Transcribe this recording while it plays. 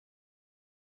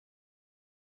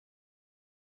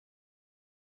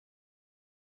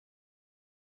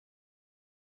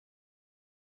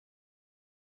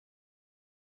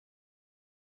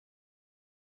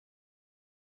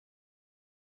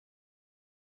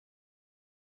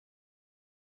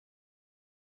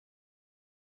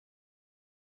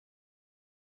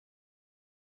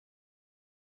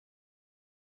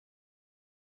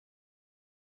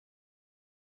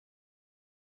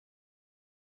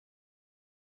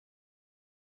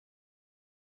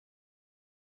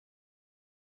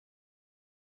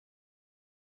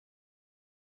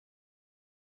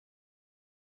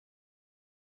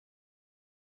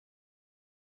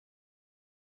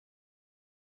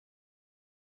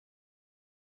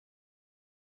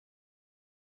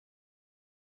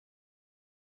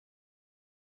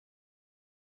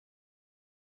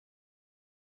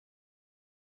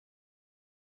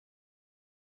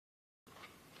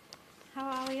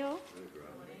How are we all?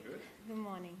 Good. Good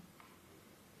morning.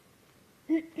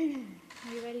 Are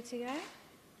you ready to go?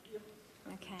 Yep.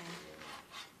 Okay.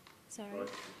 Sorry.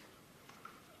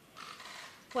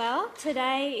 Well,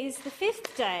 today is the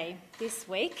 5th day this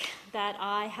week that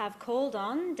I have called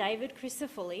on David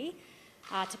Crisafulli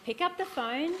to pick up the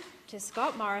phone to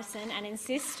Scott Morrison and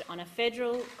insist on a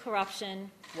federal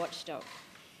corruption watchdog.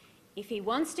 If he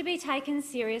wants to be taken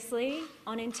seriously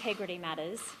on integrity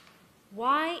matters,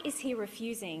 why is he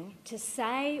refusing to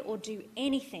say or do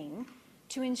anything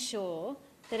to ensure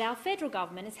that our federal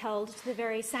government is held to the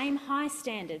very same high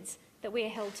standards that we are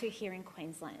held to here in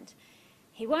Queensland?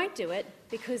 He won't do it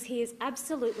because he is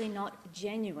absolutely not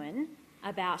genuine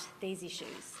about these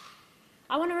issues.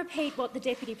 I want to repeat what the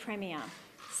Deputy Premier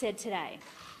said today.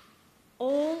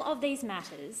 All of these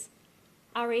matters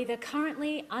are either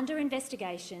currently under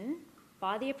investigation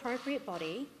by the appropriate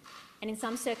body, and in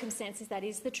some circumstances that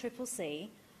is the CCC,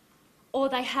 or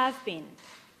they have been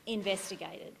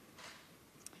investigated.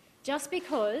 Just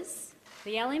because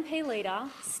the LNP leader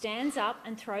stands up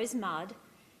and throws mud,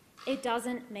 it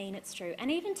doesn't mean it's true. And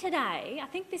even today, I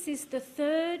think this is the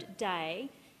 3rd day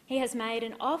he has made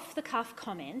an off-the-cuff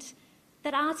comment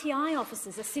that RTI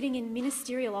officers are sitting in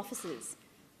ministerial offices.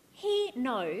 He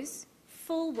knows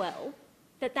full well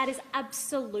that that is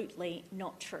absolutely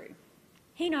not true.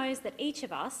 He knows that each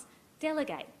of us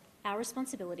delegate our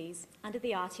responsibilities under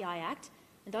the RTI Act,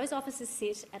 and those officers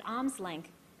sit at arm's length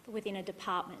within a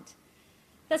department.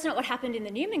 That's not what happened in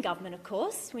the Newman government, of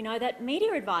course. We know that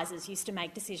media advisors used to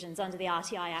make decisions under the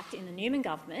RTI Act in the Newman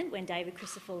government when David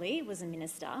Crisafulli was a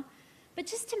minister. But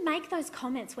just to make those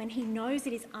comments when he knows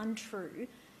it is untrue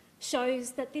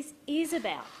shows that this is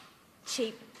about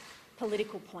cheap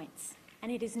political points,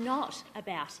 and it is not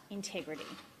about integrity.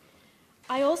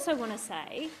 I also want to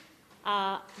say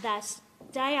that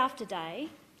day after day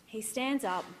he stands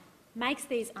up, makes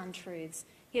these untruths.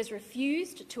 He has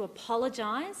refused to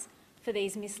apologise for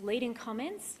these misleading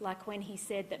comments, like when he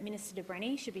said that Minister de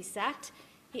Brenni should be sacked.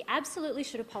 He absolutely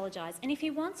should apologise. And if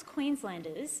he wants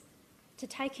Queenslanders to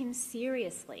take him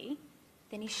seriously,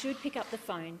 then he should pick up the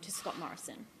phone to Scott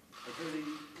Morrison.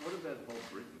 What about Bob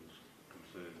Britton's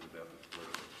concerns about this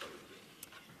political process?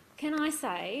 Can I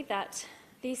say that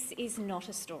this is not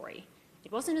a story?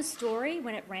 It wasn't a story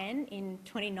when it ran in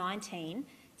 2019.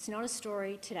 It's not a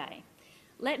story today.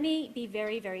 Let me be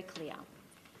very, very clear.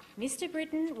 Mr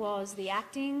Britton was the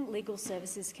Acting Legal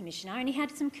Services Commissioner, and he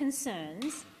had some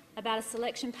concerns about a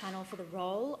selection panel for the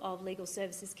role of Legal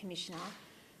Services Commissioner,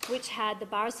 which had the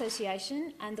Bar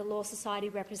Association and the Law Society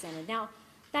represented. Now,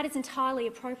 that is entirely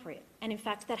appropriate, and in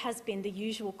fact that has been the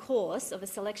usual course of a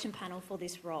selection panel for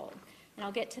this role, and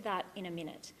I'll get to that in a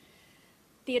minute.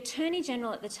 The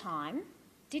Attorney-General at the time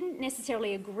didn't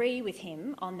necessarily agree with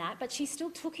him on that, but she still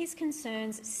took his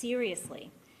concerns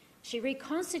seriously. She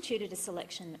reconstituted a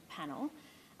selection panel.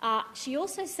 She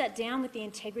also sat down with the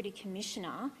Integrity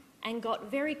Commissioner and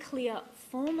got very clear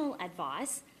formal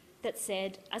advice that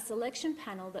said a selection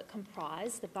panel that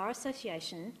comprised the Bar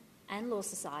Association and Law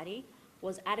Society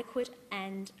was adequate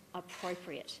and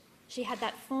appropriate. She had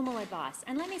that formal advice.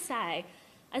 And let me say,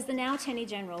 as the now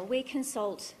Attorney-General, we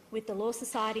consult with the Law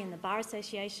Society and the Bar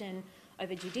Association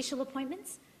over judicial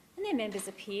appointments, and their members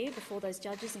appear before those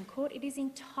judges in court. It is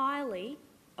entirely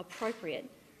appropriate,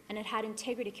 and it had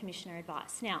Integrity Commissioner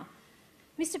advice. Now,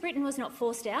 Mr Britton was not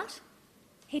forced out.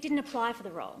 He didn't apply for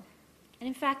the role. And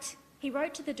in fact, he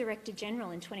wrote to the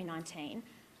Director-General in 2019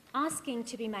 asking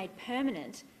to be made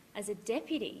permanent as a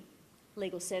Deputy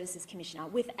Legal Services Commissioner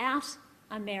without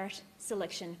a merit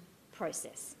selection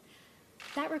process.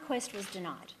 That request was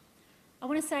denied. I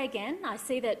want to say again, I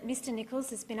see that Mr Nichols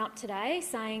has been up today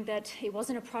saying that it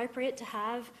wasn't appropriate to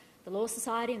have the Law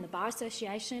Society and the Bar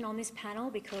Association on this panel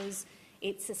because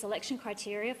it's a selection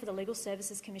criteria for the Legal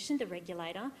Services Commission, the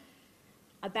regulator.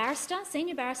 A barrister,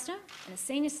 senior barrister, and a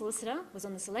senior solicitor was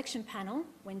on the selection panel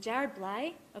when Jared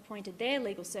Blay appointed their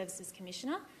Legal Services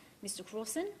Commissioner, Mr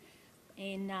Crawson,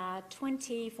 in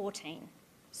 2014.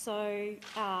 So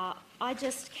I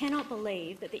just cannot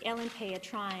believe that the LNP are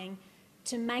trying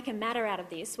to make a matter out of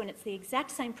this when it's the exact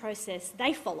same process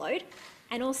they followed,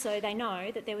 and also they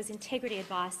know that there was integrity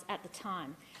advice at the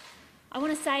time. I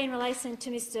want to say in relation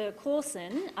to Mr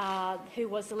Clausen, who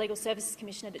was the Legal Services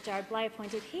Commissioner that Jared Blay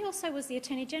appointed, he also was the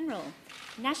Attorney-General,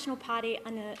 National Party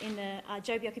in the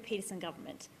Joh Bjelke-Petersen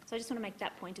government. So I just want to make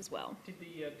that point as well. Did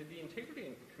the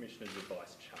Integrity Commissioner's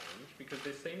advice change? Because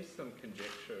there seems some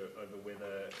conjecture over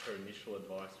whether her initial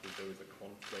advice was there was a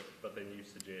conflict, but then you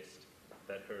suggest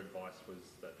that her advice was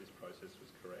that this process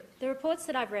was correct. The reports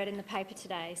that I've read in the paper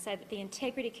today say that the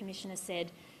Integrity Commissioner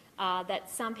said that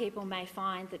some people may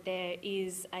find that there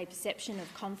is a perception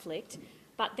of conflict.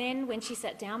 But then when she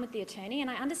sat down with the attorney, and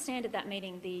I understand at that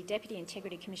meeting the Deputy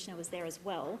Integrity Commissioner was there as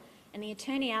well, and the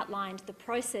attorney outlined the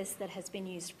process that has been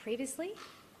used previously,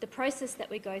 the process that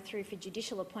we go through for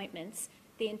judicial appointments.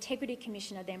 The Integrity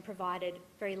Commissioner then provided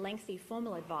very lengthy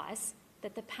formal advice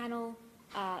that the panel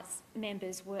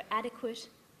members were adequate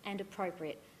and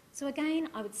appropriate. So again,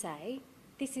 I would say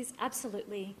this is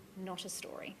absolutely not a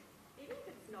story. Even if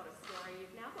it's not a story,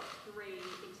 you've now got 3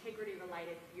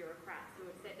 integrity-related bureaucrats who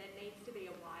have said there needs to be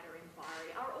a wider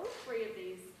inquiry. Are all 3 of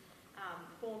these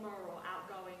former or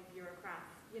outgoing bureaucrats,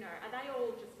 are they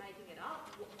all just making it up?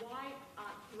 Why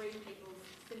aren't 3 people's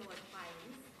similar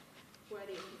claims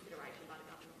worthy of consideration by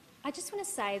the government? I just want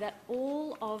to say that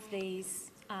all of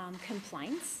these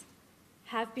complaints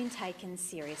have been taken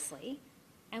seriously,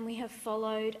 and we have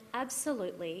followed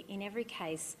absolutely, in every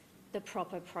case, the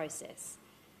proper process.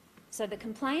 So the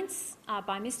complaints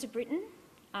by Mr Britton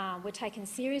were taken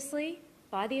seriously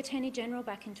by the Attorney-General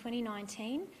back in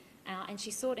 2019, and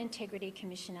she sought Integrity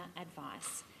Commissioner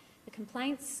advice. The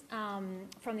complaints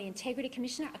from the Integrity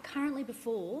Commissioner are currently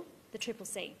before the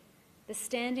CCC, the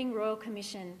Standing Royal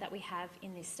Commission that we have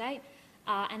in this state,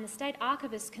 and the State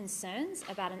Archivist's concerns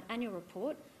about an annual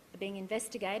report are being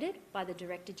investigated by the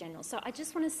Director-General. So I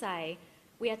just want to say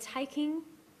we are taking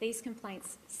these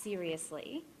complaints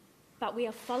seriously, but we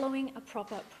are following a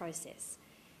proper process.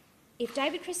 If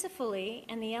David Crisafulli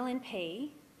and the LNP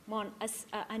want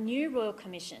a new Royal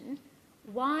Commission,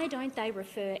 why don't they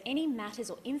refer any matters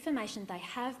or information they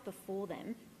have before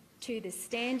them to the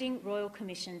Standing Royal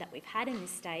Commission that we've had in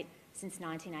this state since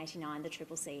 1989, the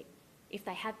CCC? If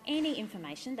they have any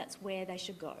information, that's where they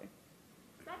should go.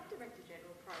 Does that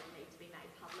Director-General probe need to be made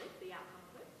public, the outcome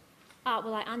of it?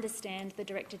 Well, I understand the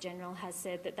Director-General has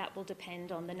said that that will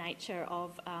depend on the nature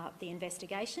of the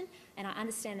investigation, and I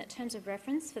understand that terms of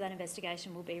reference for that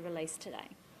investigation will be released today.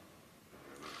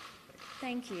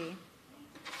 Thank you.